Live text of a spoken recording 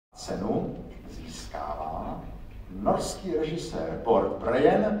Cenu získává norský režisér Bård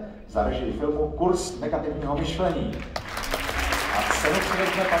Breien za režii filmu Kunst negativního myšlení. A cenu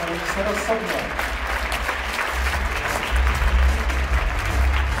přivezme pan režisér osobně.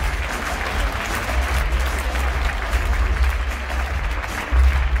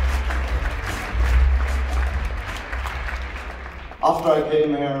 After I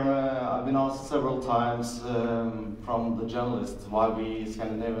came here, I've been asked several times from the journalists why we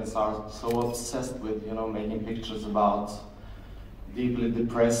Scandinavians are so obsessed with, making pictures about deeply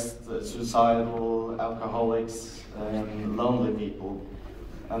depressed, suicidal, alcoholics, and lonely people.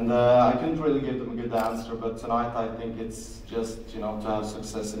 And I couldn't really give them a good answer, but tonight I think it's just, to have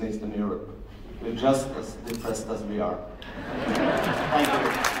success in Eastern Europe. We're just as depressed as we are. Thank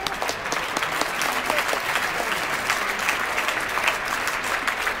you.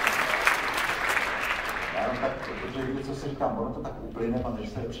 Protože víte, co si říkám, ono to tak uplyne, pan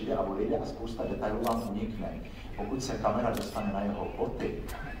režisér přijde a odejde a spousta detailů vám unikne. Pokud se kamera dostane na jeho boty,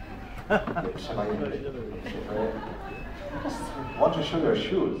 je třeba jen want to show your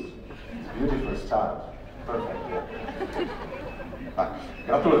shoes. Beautiful style. Perfect. Yeah. Tak,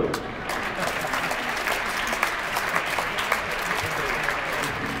 gratuluju.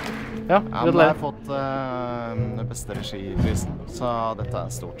 Ja, men jeg har fått beste regiprisen, så dette er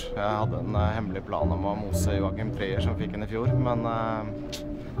stort. Jeg hadde en hemmelig plan om å mose Joachim Trier som fikk den i fjor, men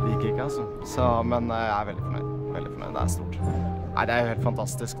det gikk ikke, altså. Men jeg er veldig fornøyd, det er stort. Nei, det er jo helt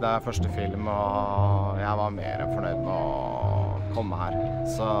fantastisk, det er første film, og jeg var mer enn fornøyd med å komme her.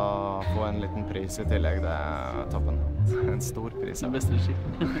 Så få en liten pris i tillegg, det er toppen. En stor pris. Den beste regi.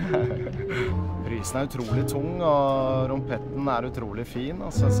 Prisen er utrolig tung, og rompetten er utrolig fin,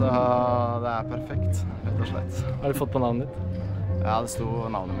 altså, så det er perfekt, rett og slett. Har du fått på navnet ditt? Ja, det sto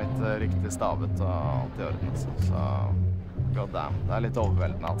navnet mitt riktig stavet og alt i orden, altså. Så god damn, det er litt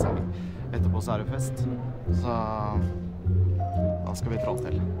overveldende alt sammen. Etterpå så er det fest, så da skal vi trå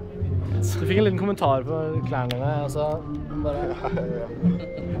til. Du fikk en liten kommentar på klærne dine, altså bare...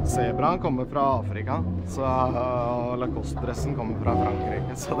 Zebraen kommer fra Afrika, så Lacoste-dressen kommer fra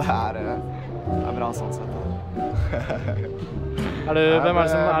Frankrike, så det er bra sånn sett. Hvem er det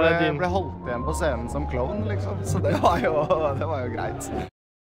som er det din? Jeg ble holdt igjen på scenen som klovn, liksom, så det var jo greit.